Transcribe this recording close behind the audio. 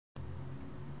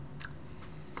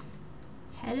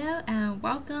Hello and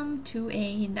welcome to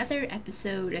another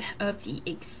episode of the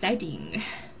exciting,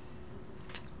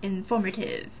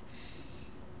 informative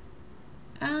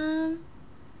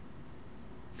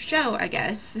show, I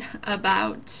guess,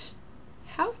 about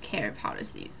healthcare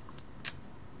policies.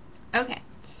 Okay,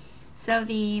 so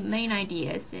the main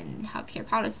ideas in healthcare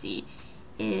policy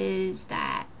is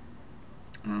that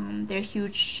there are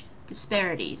huge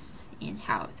disparities in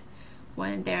health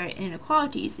when there are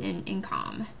inequalities in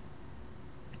income.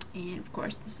 And of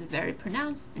course, this is very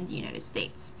pronounced in the United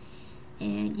States.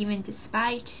 And even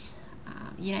despite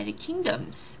United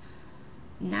Kingdom's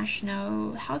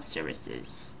national health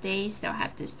services, they still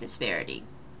have this disparity.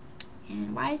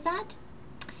 And why is that?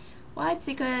 Well, it's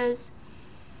because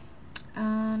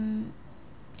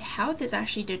health is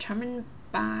actually determined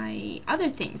by other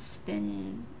things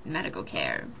than medical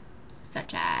care,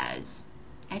 such as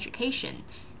education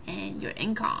and your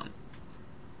income.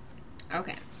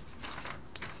 Okay.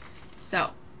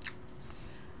 So,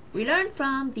 we learned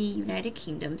from the United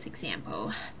Kingdom's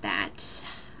example that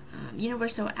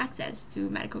universal access to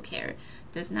medical care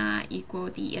does not equal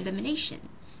the elimination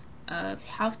of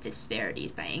health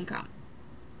disparities by income.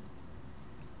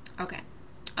 Okay,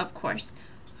 of course,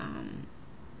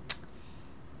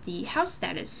 the health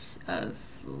status of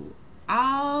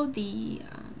all the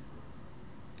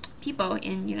people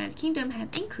in the United Kingdom have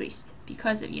increased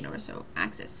because of universal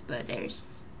access, but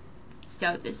there's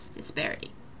still this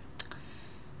disparity.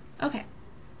 Okay,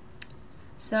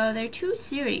 so there are two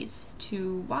theories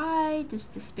to why this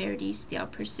disparity still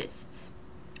persists,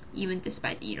 even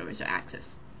despite the universal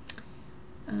access.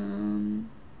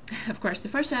 Of course, the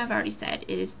first one I've already said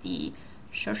is the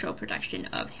social production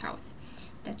of health.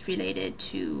 That's related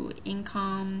to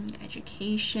income,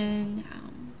 education,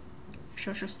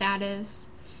 social status.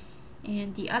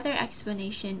 And the other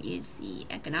explanation is the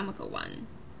economical one,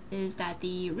 is that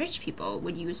the rich people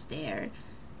would use their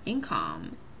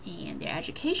income and their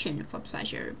education for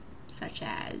pleasure, such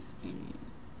as in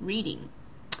reading,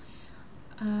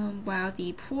 while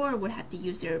the poor would have to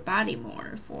use their body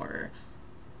more for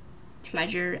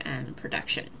pleasure and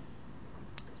production,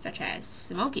 such as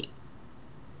smoking.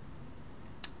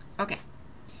 Okay,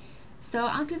 so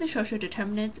onto the social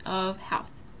determinants of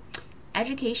health.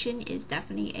 Education is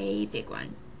definitely a big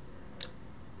one.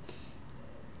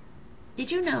 Did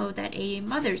you know that a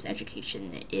mother's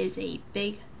education is a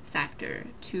big factor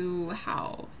to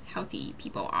how healthy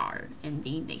people are in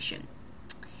the nation?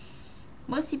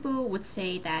 Most people would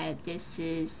say that this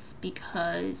is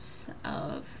because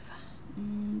of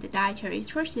the dietary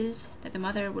choices that the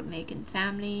mother would make in the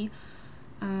family,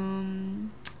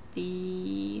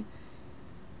 the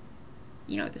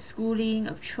schooling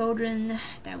of children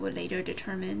that would later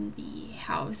determine the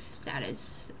health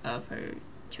status of her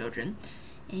children.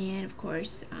 And of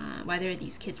course, whether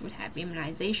these kids would have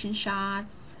immunization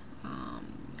shots,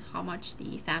 how much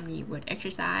the family would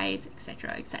exercise,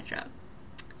 etc., etc.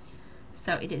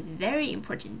 So it is very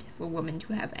important for women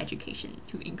to have education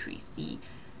to increase the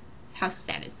health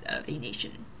status of a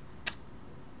nation.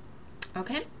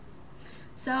 Okay,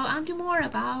 so on to more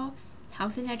about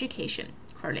health and education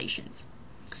correlations.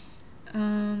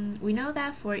 We know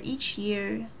that for each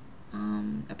year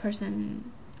a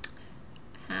person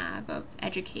have of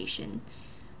education,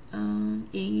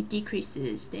 it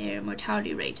decreases their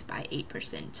mortality rate by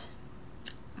 8%.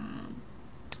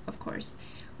 Of course,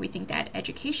 we think that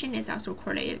education is also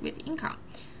correlated with income.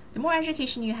 The more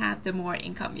education you have, the more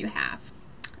income you have.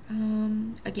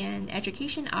 Again,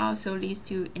 education also leads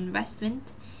to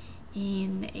investment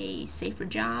in a safer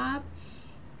job,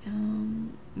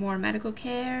 more medical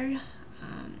care,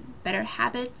 better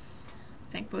habits.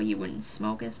 For example, you wouldn't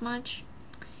smoke as much.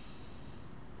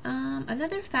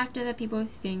 Another factor that people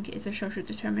think is a social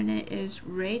determinant is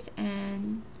race.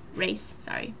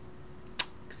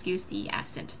 Excuse the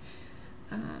accent.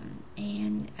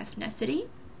 And ethnicity.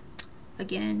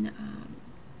 Again,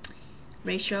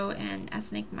 racial and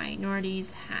ethnic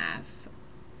minorities have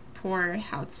poor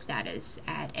health status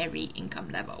at every income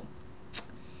level.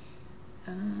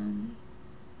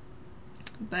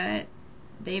 But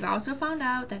they've also found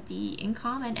out that the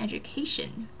income and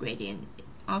education gradient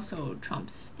also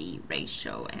trumps the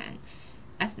racial and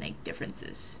ethnic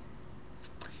differences.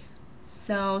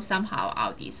 So somehow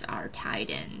all these are tied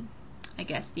in. I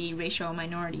guess the racial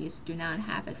minorities do not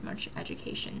have as much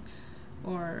education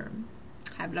or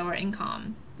have lower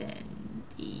income than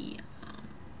the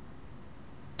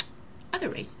other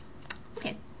races.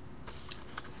 Okay,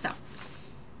 so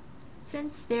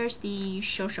since there's the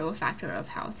social factor of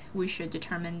health, we should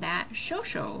determine that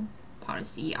social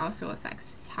policy also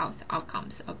affects health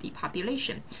outcomes of the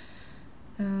population.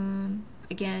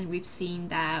 again, we've seen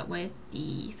that with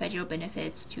the federal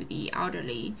benefits to the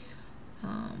elderly,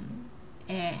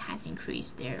 it has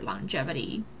increased their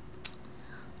longevity.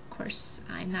 Of course,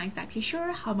 I'm not exactly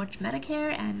sure how much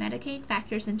Medicare and Medicaid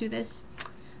factors into this,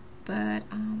 but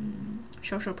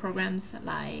social programs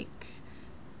like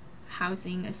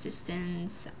housing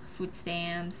assistance, food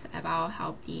stamps about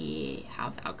help the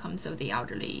health outcomes of the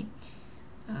elderly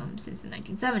since the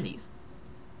 1970s.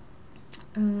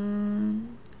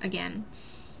 Again,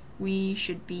 we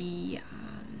should be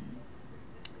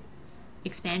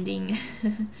expanding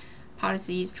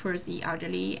policies towards the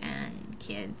elderly and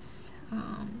kids.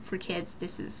 For kids,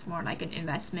 this is more like an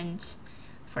investment.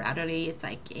 For elderly, it's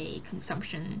like a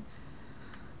consumption.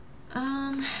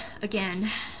 Again,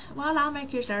 while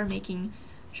lawmakers are making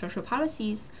social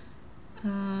policies,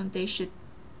 they should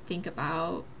think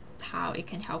about how it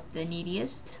can help the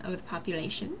neediest of the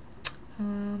population.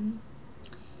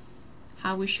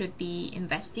 How we should be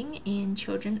investing in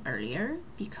children earlier,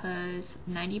 because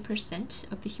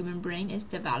 90% of the human brain is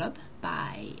developed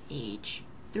by age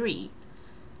 3.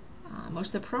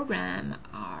 Most of the program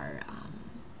are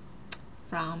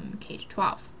from K to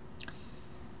 12.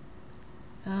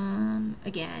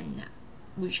 Again,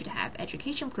 we should have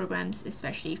education programs,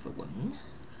 especially for women.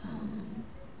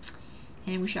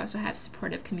 And we should also have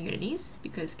supportive communities,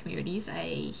 because communities are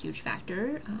a huge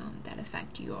factor that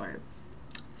affect your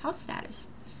health status.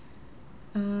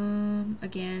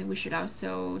 Again, we should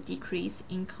also decrease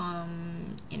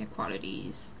income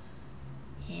inequalities,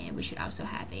 and we should also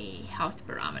have a health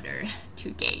barometer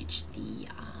to gauge the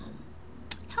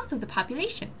health of the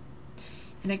population.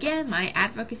 And again, my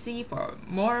advocacy for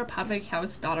more public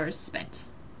health dollars spent.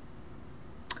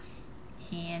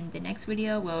 And the next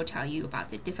video will tell you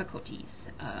about the difficulties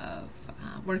of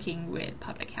working with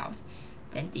public health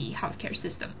than the healthcare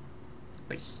system,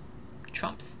 which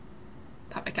trumps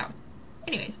public health.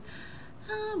 Anyways,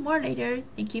 more later.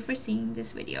 Thank you for seeing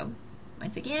this video.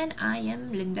 Once again, I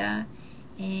am Linda,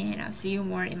 and I'll see you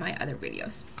more in my other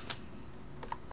videos.